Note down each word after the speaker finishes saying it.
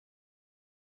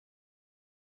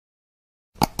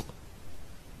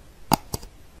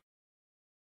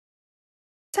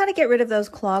How to get rid of those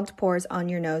clogged pores on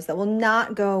your nose that will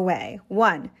not go away.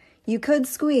 1, you could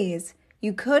squeeze,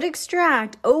 you could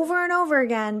extract over and over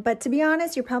again, but to be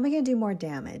honest, you're probably going to do more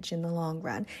damage in the long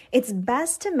run. It's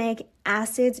best to make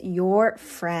acids your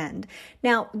friend.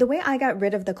 Now, the way I got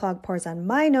rid of the clogged pores on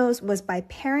my nose was by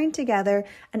pairing together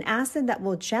an acid that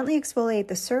will gently exfoliate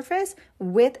the surface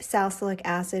with salicylic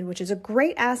acid, which is a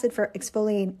great acid for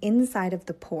exfoliating inside of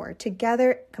the pore.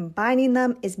 Together, combining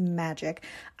them is magic.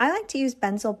 I like to use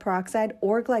benzoyl peroxide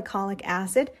or glycolic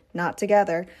acid, not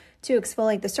together, to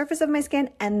exfoliate the surface of my skin,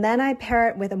 and then I pair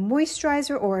it with a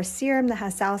moisturizer or a serum that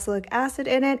has salicylic acid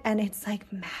in it, and it's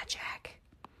like magic.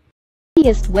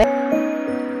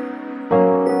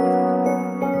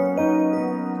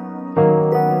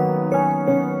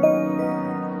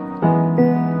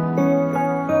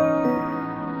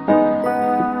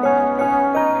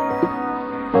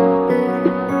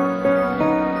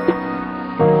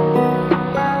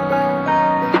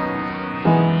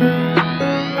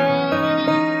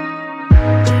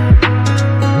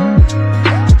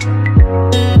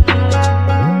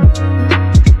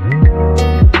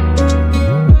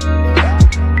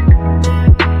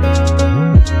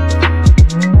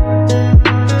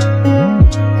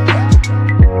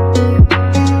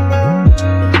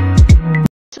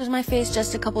 My face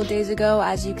just a couple days ago.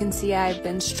 As you can see, I've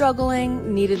been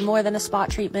struggling, needed more than a spot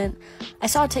treatment. I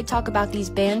saw a TikTok about these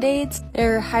band-aids.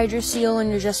 They're Hydroseal and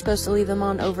you're just supposed to leave them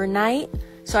on overnight.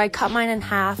 So I cut mine in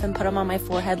half and put them on my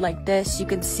forehead like this. You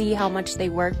can see how much they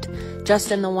worked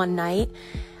just in the one night.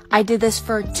 I did this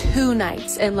for 2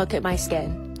 nights and look at my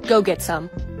skin. Go get some.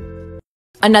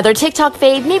 Another TikTok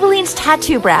fave, Maybelline's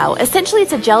Tattoo Brow. Essentially,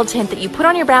 it's a gel tint that you put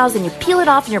on your brows and you peel it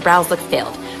off and your brows look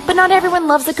filled. But not everyone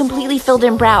loves a completely filled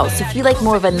in brows, so if you like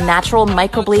more of a natural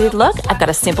microbladed look, I've got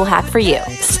a simple hack for you.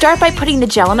 Start by putting the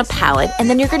gel on a palette, and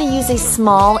then you're going to use a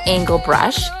small angle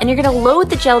brush, and you're going to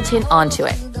load the gel tint onto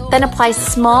it. Then apply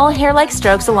small hair-like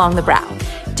strokes along the brow.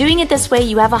 Doing it this way,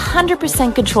 you have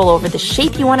 100% control over the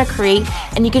shape you want to create,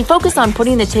 and you can focus on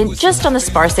putting the tint just on the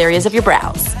sparse areas of your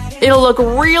brows. It'll look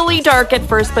really dark at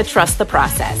first, but trust the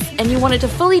process. And you want it to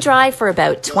fully dry for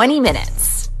about 20 minutes.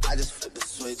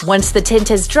 Once the tint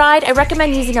has dried, I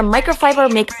recommend using a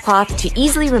microfiber makeup cloth to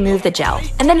easily remove the gel.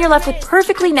 And then you're left with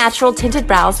perfectly natural tinted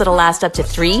brows that'll last up to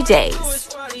 3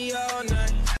 days.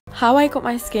 How I got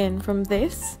my skin from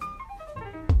this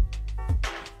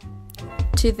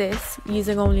to this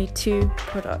using only 2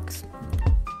 products.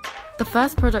 The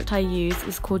first product I used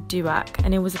is called Duac,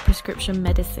 and it was a prescription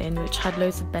medicine which had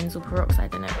loads of benzoyl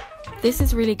peroxide in it. This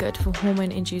is really good for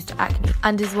hormone-induced acne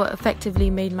and is what effectively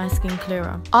made my skin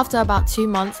clearer. After about 2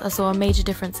 months, I saw a major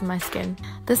difference in my skin.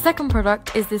 The second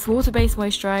product is this water-based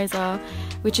moisturizer,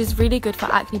 which is really good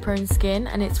for acne-prone skin,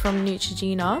 and it's from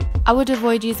Neutrogena. I would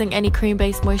avoid using any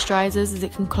cream-based moisturizers as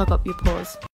it can clog up your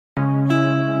pores.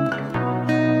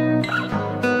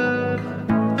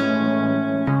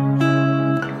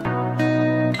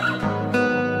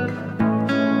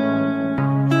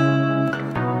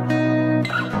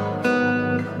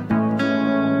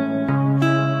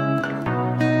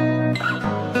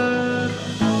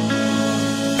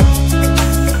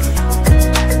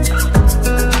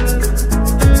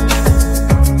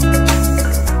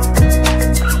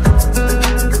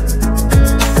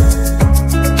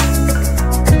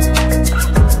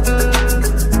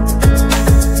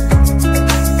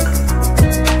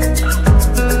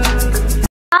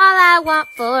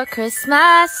 For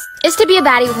Christmas is to be a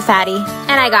baddie with a fatty,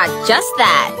 and I got just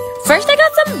that. First, I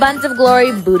got some Buns of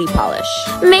Glory booty polish.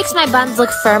 Makes my buns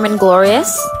look firm and glorious.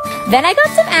 Then I got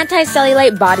some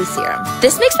anti-cellulite body serum.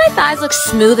 This makes my thighs look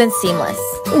smooth and seamless,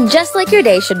 just like your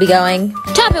day should be going.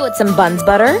 Top it with some buns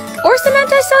butter or some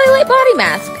anti-cellulite body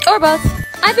mask, or both.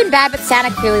 I've been bad, but Santa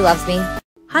clearly loves me.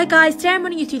 Hi guys, today I'm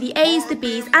running you through the A's, the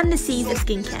B's and the C's of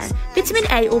skincare. Vitamin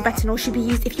A or retinol should be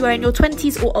used if you are in your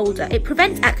 20s or older. It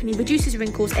prevents acne, reduces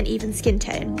wrinkles and even skin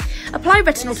tone. Apply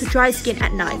retinol to dry skin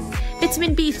at night.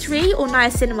 Vitamin B3 or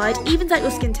niacinamide evens out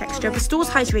your skin texture, restores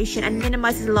hydration and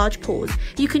minimises large pores.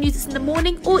 You can use this in the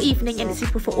morning or evening and it's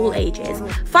suitable for all ages.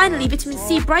 Finally, vitamin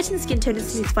C brightens skin tone and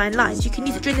smooths fine lines. You can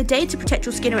use it during the day to protect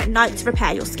your skin or at night to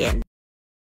repair your skin.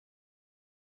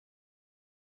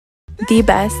 The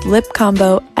best lip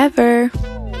combo ever.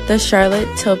 The Charlotte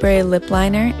Tilbury lip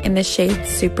liner in the shade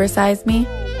Super Size Me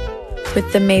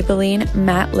with the Maybelline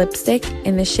matte lipstick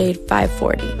in the shade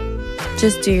 540.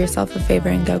 Just do yourself a favor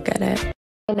and go get it.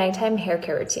 My nighttime hair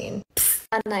care routine.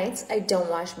 At nights, I don't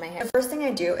wash my hair. The first thing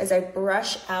I do is I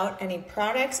brush out any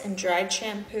products and dried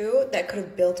shampoo that could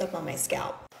have built up on my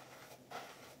scalp.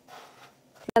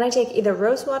 Then I take either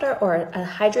rose water or a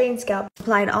hydrating scalp,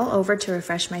 apply it all over to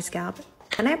refresh my scalp.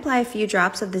 Then I apply a few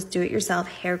drops of this do-it-yourself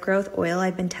hair growth oil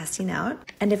I've been testing out.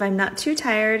 And if I'm not too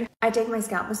tired, I take my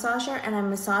scalp massager and I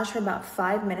massage for about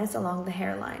 5 minutes along the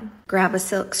hairline. Grab a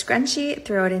silk scrunchie,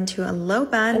 throw it into a low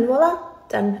bun, and voila,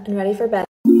 done and ready for bed.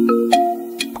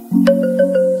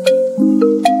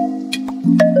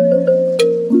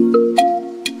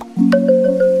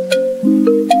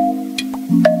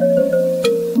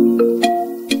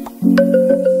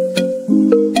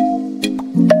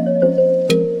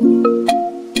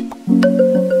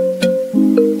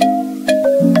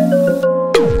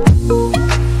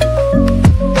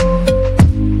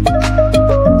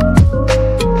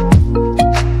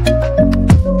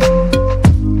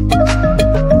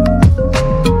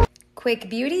 Quick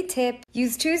beauty tip,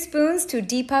 use 2 spoons to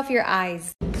depuff your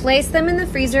eyes. Place them in the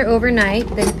freezer overnight,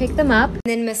 then pick them up,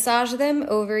 then massage them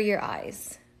over your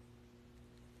eyes.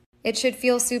 It should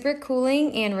feel super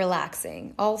cooling and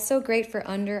relaxing. Also great for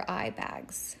under eye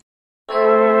bags.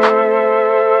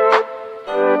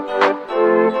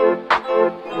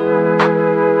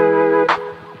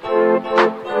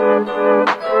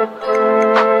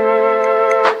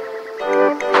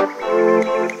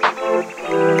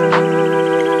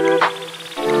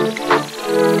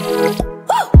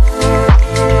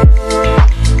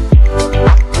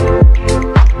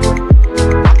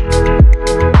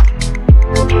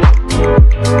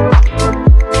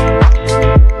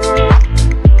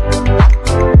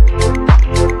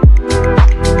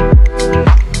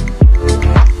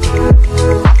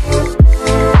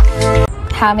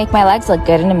 How I make my legs look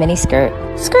good in a mini skirt.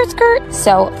 Skirt, skirt.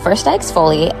 So first I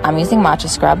exfoliate, I'm using matcha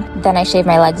scrub. Then I shave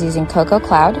my legs using Cocoa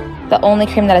Cloud, the only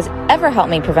cream that has ever helped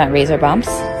me prevent razor bumps.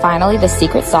 Finally, the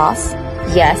secret sauce.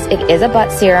 Yes, it is a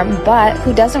butt serum, but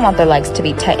who doesn't want their legs to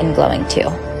be tight and glowing too?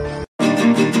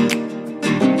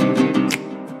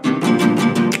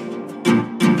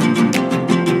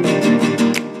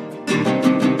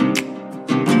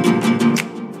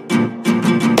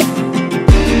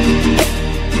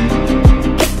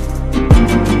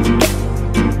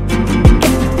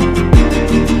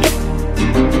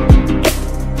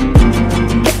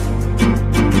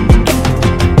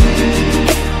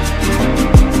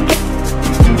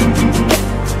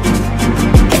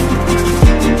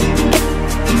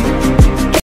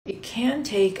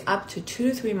 Take up to 2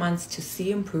 to 3 months to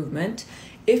see improvement.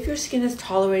 If your skin is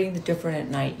tolerating the different at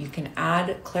night, you can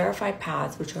add Clarify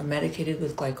pads, which are medicated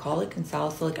with glycolic and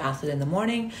salicylic acid in the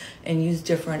morning, and use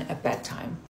different at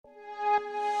bedtime.